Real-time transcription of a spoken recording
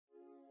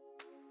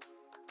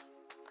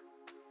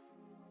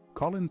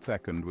Colin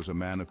Thecond was a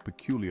man of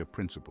peculiar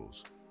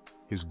principles.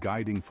 His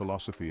guiding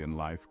philosophy in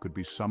life could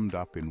be summed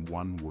up in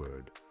one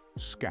word: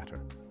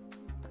 scatter.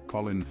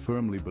 Colin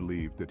firmly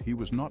believed that he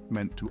was not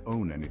meant to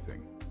own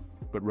anything,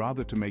 but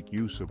rather to make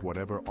use of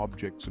whatever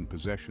objects and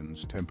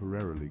possessions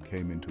temporarily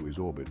came into his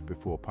orbit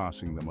before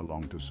passing them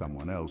along to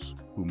someone else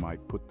who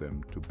might put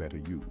them to better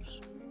use.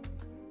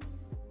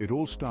 It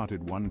all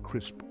started one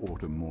crisp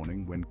autumn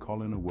morning when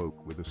Colin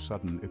awoke with a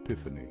sudden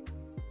epiphany.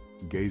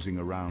 Gazing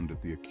around at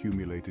the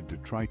accumulated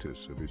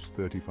detritus of his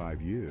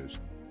 35 years,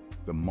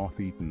 the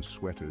moth-eaten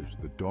sweaters,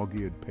 the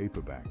dog-eared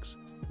paperbacks,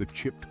 the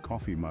chipped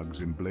coffee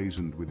mugs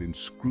emblazoned with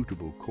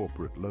inscrutable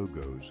corporate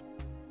logos,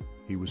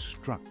 he was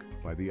struck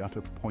by the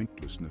utter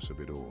pointlessness of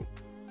it all.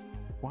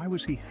 Why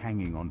was he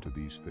hanging on to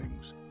these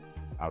things?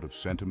 Out of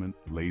sentiment,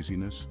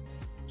 laziness,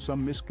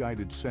 some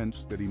misguided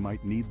sense that he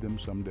might need them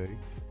someday?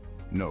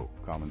 No,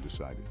 Colin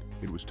decided.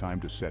 It was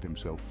time to set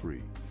himself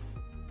free.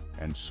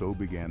 And so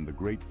began the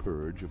great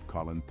purge of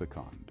Colin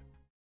Thecond.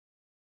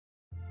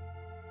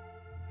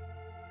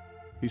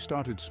 He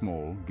started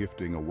small,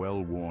 gifting a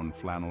well-worn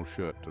flannel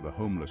shirt to the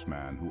homeless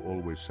man who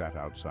always sat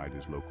outside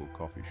his local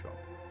coffee shop.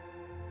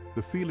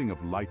 The feeling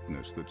of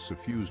lightness that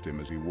suffused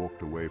him as he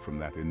walked away from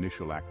that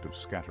initial act of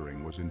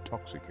scattering was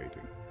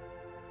intoxicating.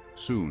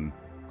 Soon,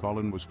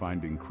 Colin was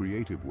finding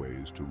creative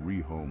ways to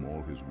rehome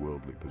all his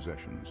worldly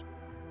possessions.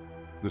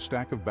 The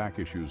stack of back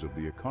issues of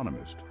The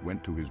Economist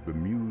went to his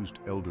bemused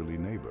elderly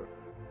neighbor,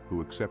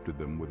 who accepted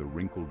them with a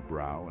wrinkled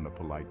brow and a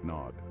polite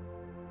nod.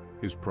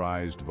 His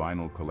prized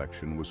vinyl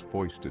collection was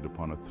foisted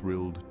upon a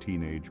thrilled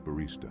teenage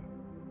barista.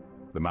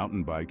 The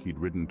mountain bike he'd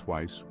ridden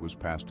twice was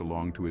passed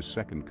along to his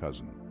second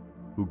cousin,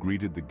 who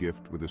greeted the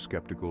gift with a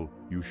skeptical,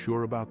 "You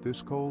sure about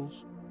this,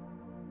 Coles?"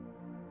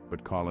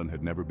 But Colin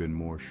had never been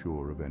more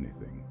sure of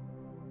anything.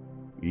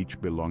 Each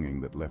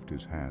belonging that left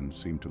his hand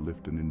seemed to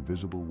lift an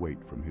invisible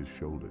weight from his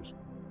shoulders.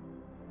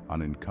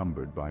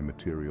 Unencumbered by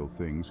material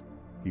things,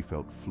 he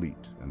felt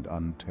fleet and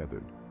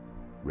untethered,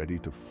 ready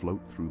to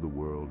float through the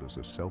world as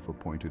a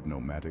self-appointed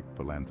nomadic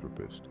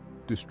philanthropist,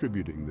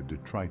 distributing the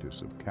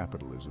detritus of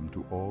capitalism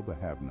to all the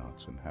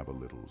have-nots and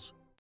have-a-littles.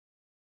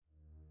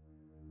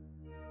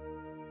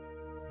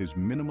 His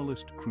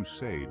minimalist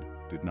crusade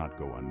did not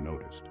go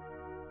unnoticed.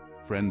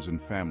 Friends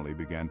and family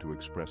began to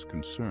express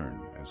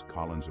concern as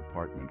Colin's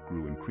apartment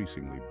grew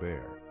increasingly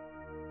bare.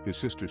 His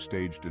sister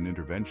staged an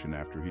intervention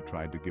after he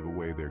tried to give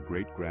away their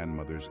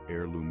great-grandmother's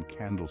heirloom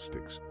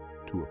candlesticks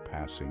to a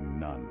passing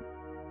nun.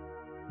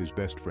 His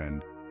best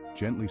friend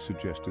gently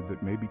suggested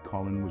that maybe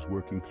Colin was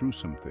working through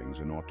some things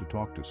and ought to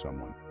talk to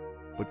someone,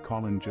 but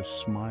Colin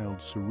just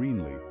smiled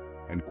serenely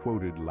and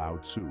quoted Lao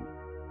Tzu,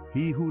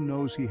 "He who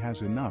knows he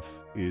has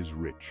enough is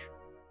rich."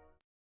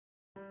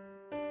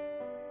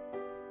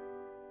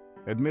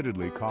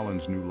 Admittedly,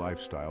 Colin's new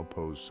lifestyle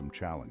posed some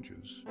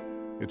challenges.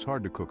 It's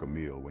hard to cook a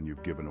meal when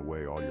you've given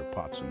away all your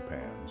pots and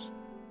pans.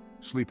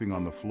 Sleeping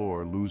on the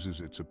floor loses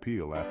its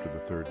appeal after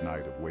the third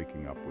night of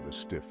waking up with a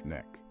stiff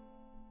neck.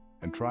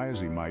 And try as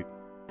he might,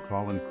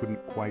 Colin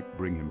couldn't quite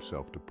bring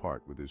himself to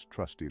part with his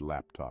trusty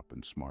laptop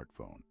and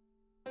smartphone.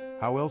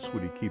 How else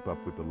would he keep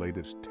up with the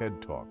latest TED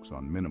Talks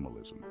on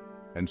minimalism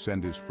and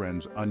send his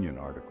friends onion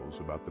articles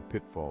about the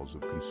pitfalls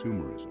of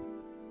consumerism?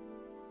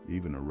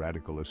 Even a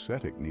radical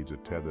ascetic needs a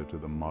tether to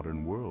the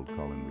modern world,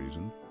 Colin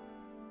reasoned.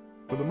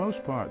 For the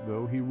most part,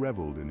 though, he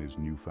reveled in his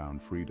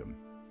newfound freedom.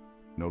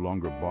 No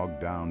longer bogged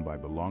down by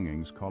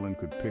belongings, Colin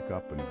could pick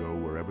up and go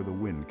wherever the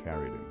wind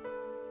carried him.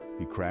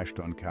 He crashed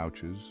on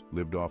couches,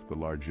 lived off the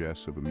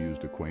largesse of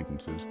amused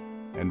acquaintances,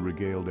 and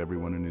regaled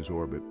everyone in his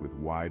orbit with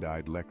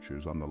wide-eyed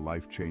lectures on the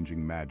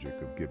life-changing magic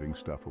of giving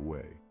stuff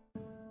away.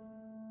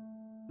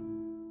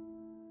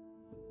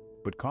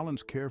 But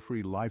Colin's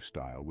carefree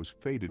lifestyle was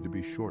fated to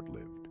be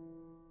short-lived.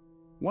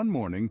 One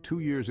morning, 2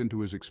 years into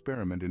his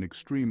experiment in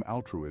extreme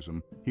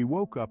altruism, he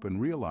woke up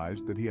and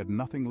realized that he had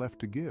nothing left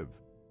to give.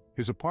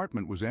 His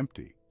apartment was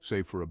empty,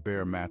 save for a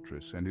bare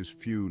mattress and his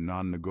few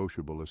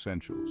non-negotiable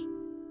essentials.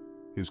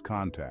 His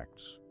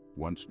contacts,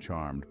 once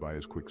charmed by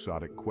his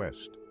quixotic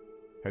quest,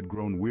 had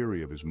grown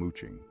weary of his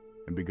mooching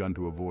and begun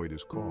to avoid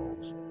his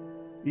calls.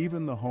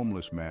 Even the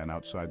homeless man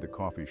outside the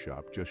coffee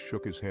shop just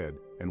shook his head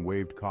and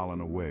waved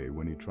Colin away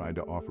when he tried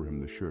to offer him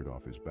the shirt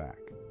off his back.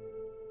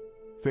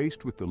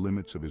 Faced with the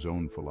limits of his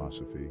own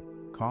philosophy,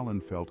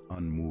 Colin felt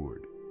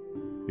unmoored.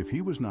 If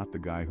he was not the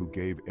guy who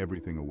gave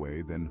everything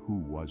away, then who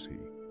was he?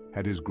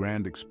 Had his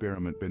grand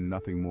experiment been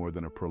nothing more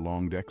than a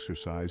prolonged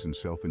exercise in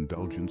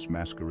self-indulgence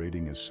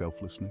masquerading as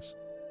selflessness?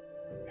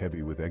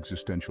 Heavy with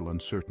existential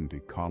uncertainty,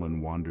 Colin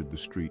wandered the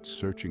streets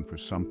searching for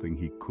something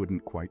he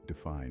couldn't quite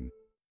define.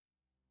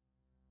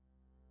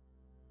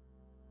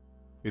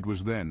 It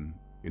was then,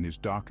 in his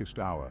darkest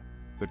hour,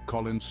 that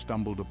Colin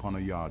stumbled upon a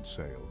yard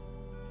sale.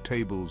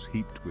 Tables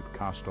heaped with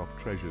cast-off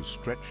treasures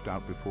stretched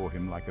out before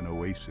him like an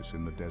oasis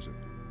in the desert.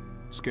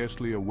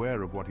 Scarcely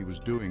aware of what he was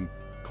doing,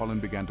 Colin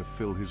began to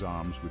fill his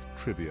arms with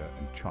trivia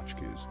and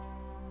tchotchkes.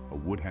 A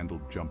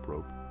wood-handled jump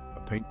rope,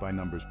 a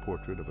paint-by-numbers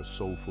portrait of a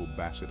soulful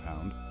basset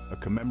hound, a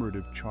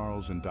commemorative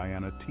Charles and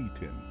Diana tea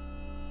tin.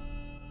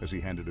 As he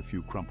handed a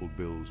few crumpled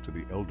bills to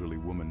the elderly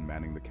woman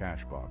manning the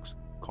cash box,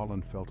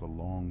 Colin felt a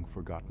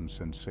long-forgotten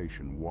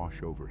sensation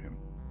wash over him.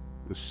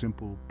 The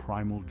simple,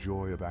 primal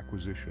joy of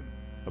acquisition,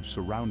 of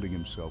surrounding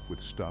himself with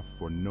stuff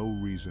for no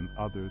reason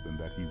other than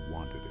that he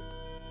wanted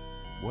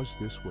it. Was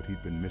this what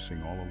he'd been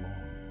missing all along?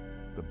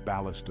 The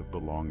ballast of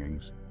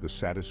belongings, the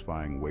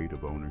satisfying weight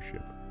of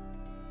ownership.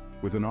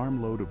 With an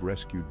armload of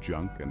rescued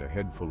junk and a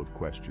head full of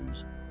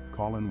questions,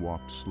 Colin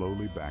walked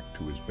slowly back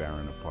to his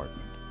barren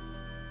apartment.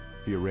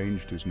 He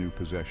arranged his new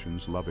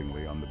possessions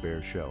lovingly on the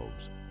bare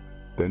shelves,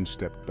 then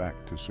stepped back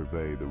to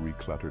survey the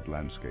recluttered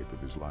landscape of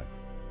his life.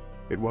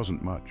 It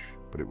wasn't much,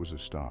 but it was a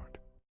start.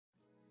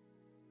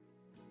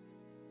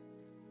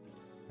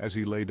 As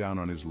he lay down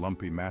on his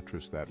lumpy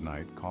mattress that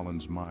night,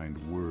 Colin's mind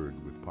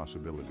whirred with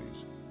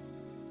possibilities.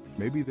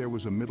 Maybe there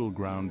was a middle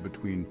ground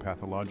between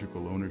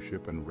pathological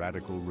ownership and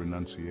radical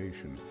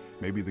renunciation.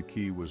 Maybe the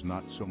key was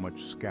not so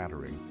much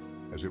scattering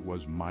as it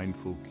was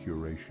mindful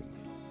curation,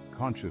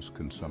 conscious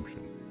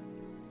consumption.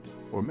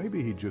 Or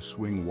maybe he'd just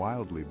swing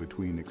wildly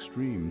between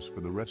extremes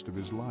for the rest of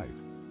his life,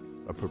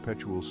 a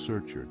perpetual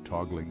searcher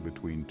toggling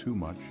between too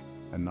much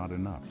and not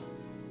enough.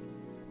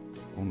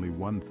 Only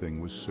one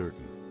thing was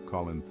certain,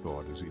 Colin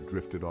thought as he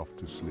drifted off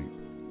to sleep.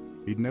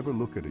 He'd never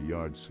look at a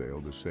yard sale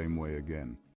the same way again.